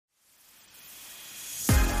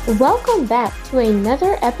Welcome back to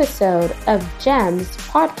another episode of GEMS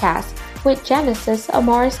podcast with Genesis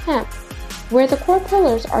Amaris Kemp, where the core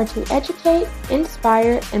pillars are to educate,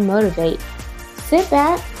 inspire, and motivate. Sit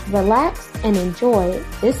back, relax, and enjoy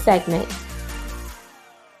this segment.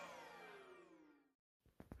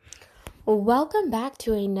 Welcome back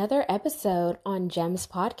to another episode on GEMS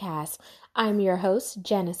podcast. I'm your host,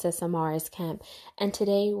 Genesis Amaris Kemp, and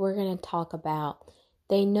today we're going to talk about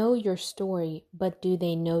they know your story, but do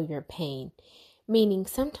they know your pain? Meaning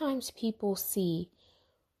sometimes people see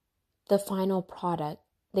the final product.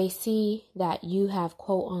 They see that you have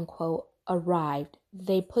quote unquote arrived.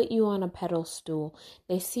 They put you on a pedestal.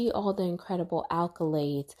 They see all the incredible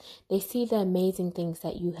accolades. They see the amazing things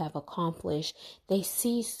that you have accomplished. They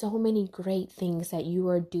see so many great things that you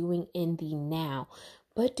are doing in the now.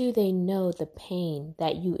 But do they know the pain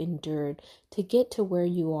that you endured to get to where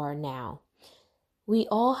you are now? We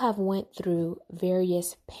all have went through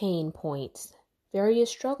various pain points, various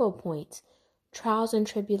struggle points, trials and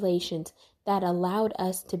tribulations that allowed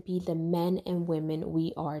us to be the men and women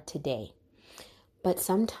we are today. But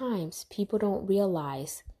sometimes people don't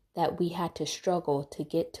realize that we had to struggle to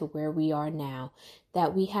get to where we are now,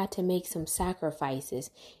 that we had to make some sacrifices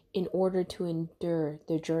in order to endure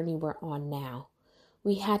the journey we're on now.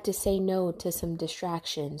 We had to say no to some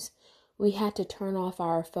distractions. We had to turn off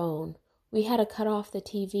our phone. We had to cut off the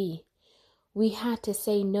TV. We had to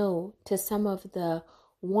say no to some of the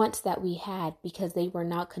wants that we had because they were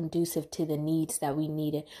not conducive to the needs that we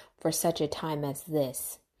needed for such a time as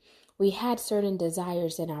this. We had certain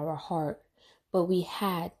desires in our heart, but we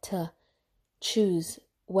had to choose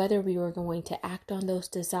whether we were going to act on those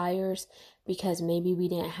desires because maybe we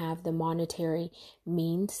didn't have the monetary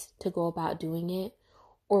means to go about doing it,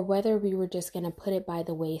 or whether we were just going to put it by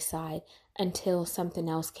the wayside until something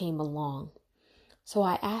else came along. So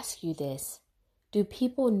I ask you this, do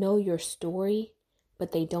people know your story,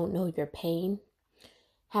 but they don't know your pain?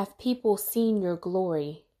 Have people seen your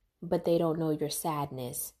glory, but they don't know your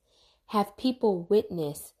sadness? Have people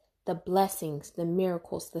witnessed the blessings, the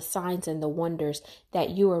miracles, the signs, and the wonders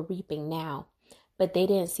that you are reaping now, but they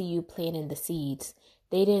didn't see you planting the seeds?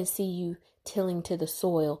 They didn't see you tilling to the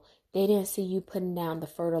soil. They didn't see you putting down the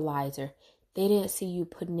fertilizer. They didn't see you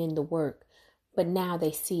putting in the work, but now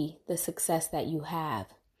they see the success that you have.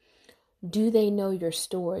 Do they know your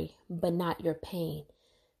story, but not your pain?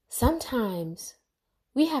 Sometimes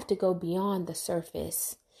we have to go beyond the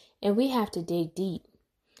surface and we have to dig deep.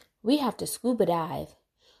 We have to scuba dive.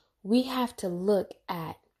 We have to look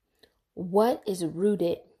at what is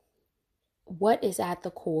rooted, what is at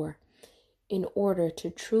the core in order to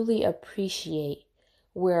truly appreciate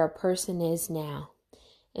where a person is now.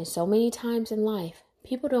 And so many times in life,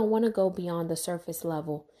 people don't want to go beyond the surface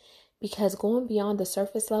level because going beyond the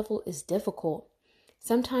surface level is difficult.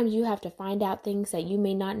 Sometimes you have to find out things that you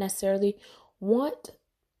may not necessarily want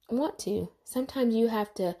to. Sometimes you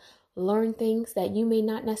have to learn things that you may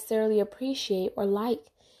not necessarily appreciate or like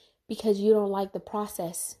because you don't like the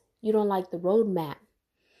process. You don't like the roadmap.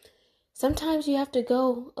 Sometimes you have to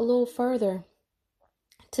go a little further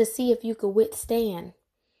to see if you could withstand.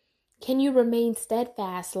 Can you remain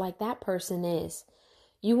steadfast like that person is?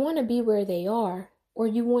 You want to be where they are, or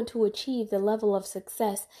you want to achieve the level of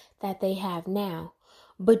success that they have now.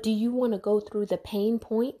 But do you want to go through the pain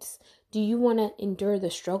points? Do you want to endure the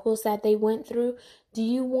struggles that they went through? Do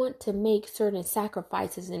you want to make certain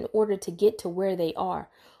sacrifices in order to get to where they are?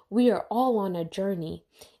 We are all on a journey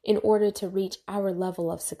in order to reach our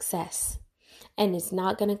level of success. And it's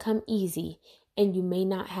not going to come easy, and you may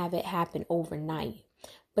not have it happen overnight.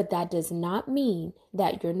 But that does not mean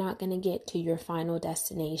that you're not going to get to your final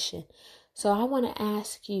destination. So I want to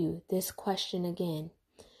ask you this question again.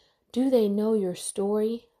 Do they know your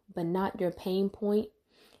story, but not your pain point?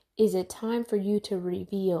 Is it time for you to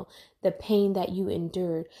reveal the pain that you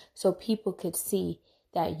endured so people could see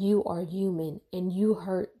that you are human and you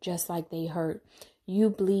hurt just like they hurt? You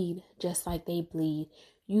bleed just like they bleed.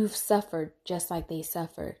 You've suffered just like they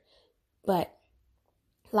suffered. But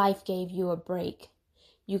life gave you a break.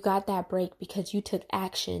 You got that break because you took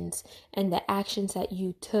actions, and the actions that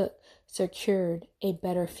you took secured a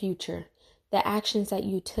better future. The actions that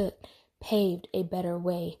you took paved a better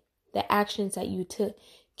way. The actions that you took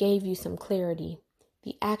gave you some clarity.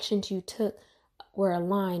 The actions you took were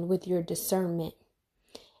aligned with your discernment.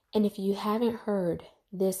 And if you haven't heard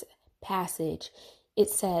this passage, it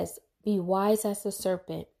says, "Be wise as the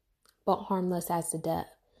serpent, but harmless as the dove."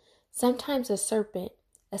 Sometimes a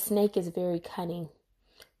snake is very cunning.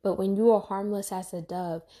 But when you are harmless as a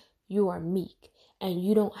dove, you are meek, and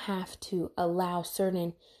you don't have to allow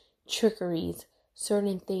certain trickeries,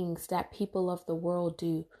 certain things that people of the world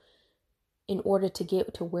do in order to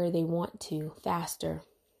get to where they want to faster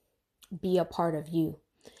be a part of you,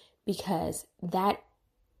 because that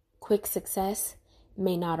quick success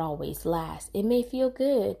may not always last. It may feel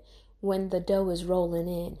good when the dough is rolling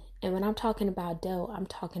in. And when I'm talking about dough, I'm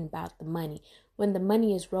talking about the money. When the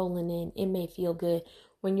money is rolling in, it may feel good.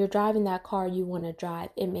 When you're driving that car you want to drive,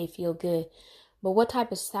 it may feel good. But what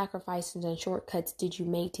type of sacrifices and shortcuts did you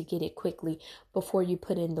make to get it quickly before you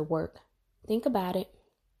put in the work? Think about it.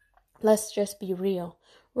 Let's just be real.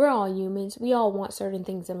 We're all humans. We all want certain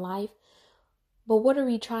things in life. But what are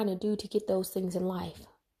we trying to do to get those things in life?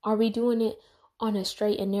 Are we doing it on a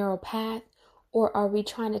straight and narrow path? Or are we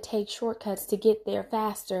trying to take shortcuts to get there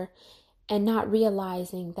faster and not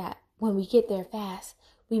realizing that when we get there fast,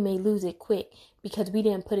 we may lose it quick because we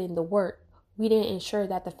didn't put in the work. We didn't ensure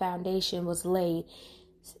that the foundation was laid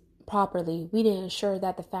properly. We didn't ensure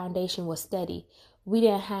that the foundation was steady. We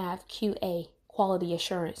didn't have QA, quality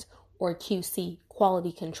assurance, or QC,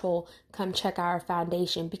 quality control, come check our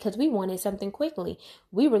foundation because we wanted something quickly.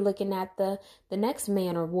 We were looking at the next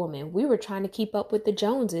man or woman. We were trying to keep up with the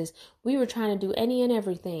Joneses. We were trying to do any and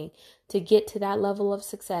everything to get to that level of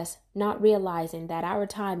success, not realizing that our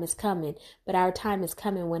time is coming, but our time is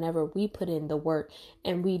coming whenever we put in the work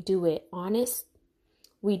and we do it honest.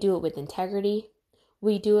 We do it with integrity.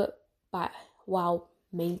 We do it while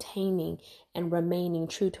maintaining and remaining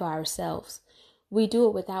true to ourselves. We do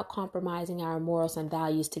it without compromising our morals and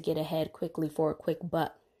values to get ahead quickly for a quick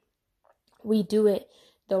buck. We do it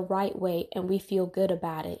the right way and we feel good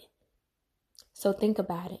about it. So think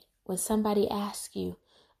about it. When somebody asks you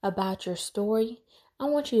about your story, I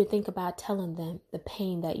want you to think about telling them the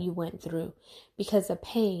pain that you went through, because the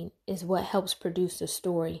pain is what helps produce the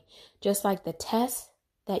story. Just like the tests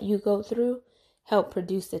that you go through help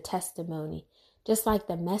produce the testimony. Just like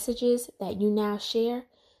the messages that you now share,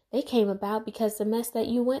 they came about because the mess that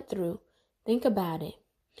you went through. Think about it.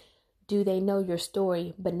 Do they know your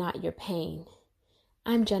story but not your pain?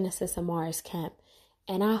 I'm Genesis Amaris Kemp,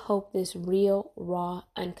 and I hope this real, raw,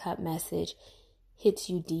 uncut message hits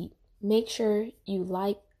you deep. Make sure you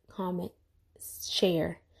like, comment,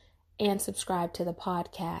 share, and subscribe to the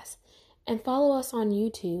podcast. And follow us on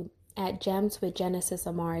YouTube at Gems with Genesis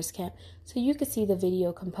Amaris Kemp so you can see the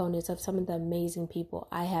video components of some of the amazing people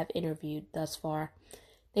I have interviewed thus far.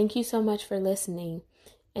 Thank you so much for listening,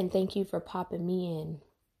 and thank you for popping me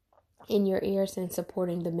in your ears and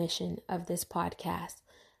supporting the mission of this podcast.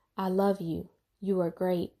 I love you. You are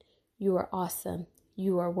great. You are awesome.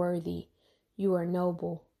 You are worthy. You are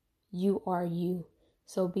noble. You are you.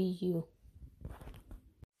 So be you.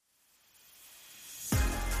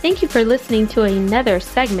 Thank you for listening to another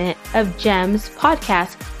segment of Gems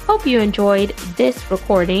Podcast. Hope you enjoyed this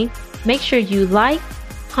recording. Make sure you like,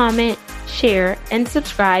 comment, share, and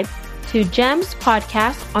subscribe to Gems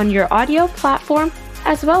Podcast on your audio platform,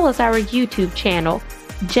 as well as our YouTube channel,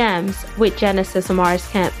 Gems with Genesis Amaris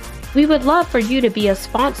Kemp. We would love for you to be a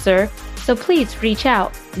sponsor, so please reach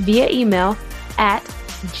out via email at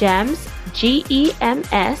gems,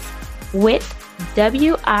 GEMS, with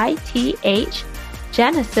WITH,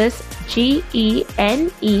 Genesis,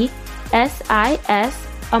 GENESIS,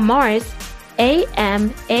 Amaris,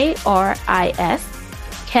 AMARIS,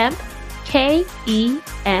 Kemp,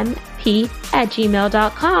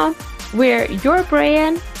 KEMP@gmail.com, where your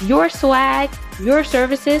brand, your swag, your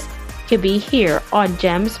services can be here on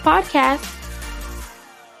Gems Podcast.